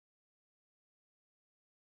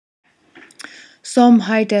Some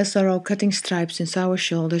hide their sorrow, cutting stripes in sour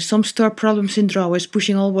shoulders. Some store problems in drawers,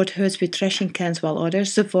 pushing all what hurts with trashing cans, while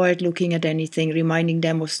others avoid looking at anything, reminding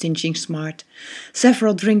them of stinching smart.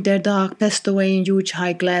 Several drink their dark, passed away in huge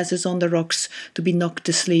high glasses on the rocks, to be knocked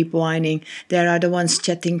to sleep whining. There are the ones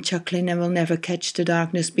chatting, chuckling, and will never catch the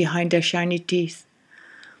darkness behind their shiny teeth.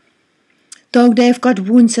 Though they've got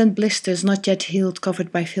wounds and blisters not yet healed,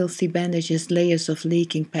 covered by filthy bandages, layers of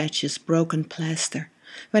leaking patches, broken plaster.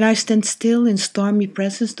 When I stand still in stormy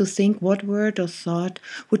presence to think what word or thought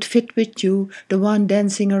would fit with you, the one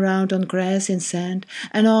dancing around on grass and sand,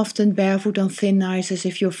 and often barefoot on thin ice as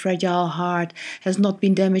if your fragile heart has not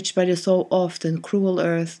been damaged by the so often cruel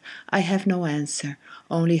earth, I have no answer,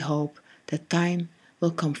 only hope that time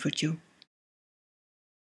will comfort you.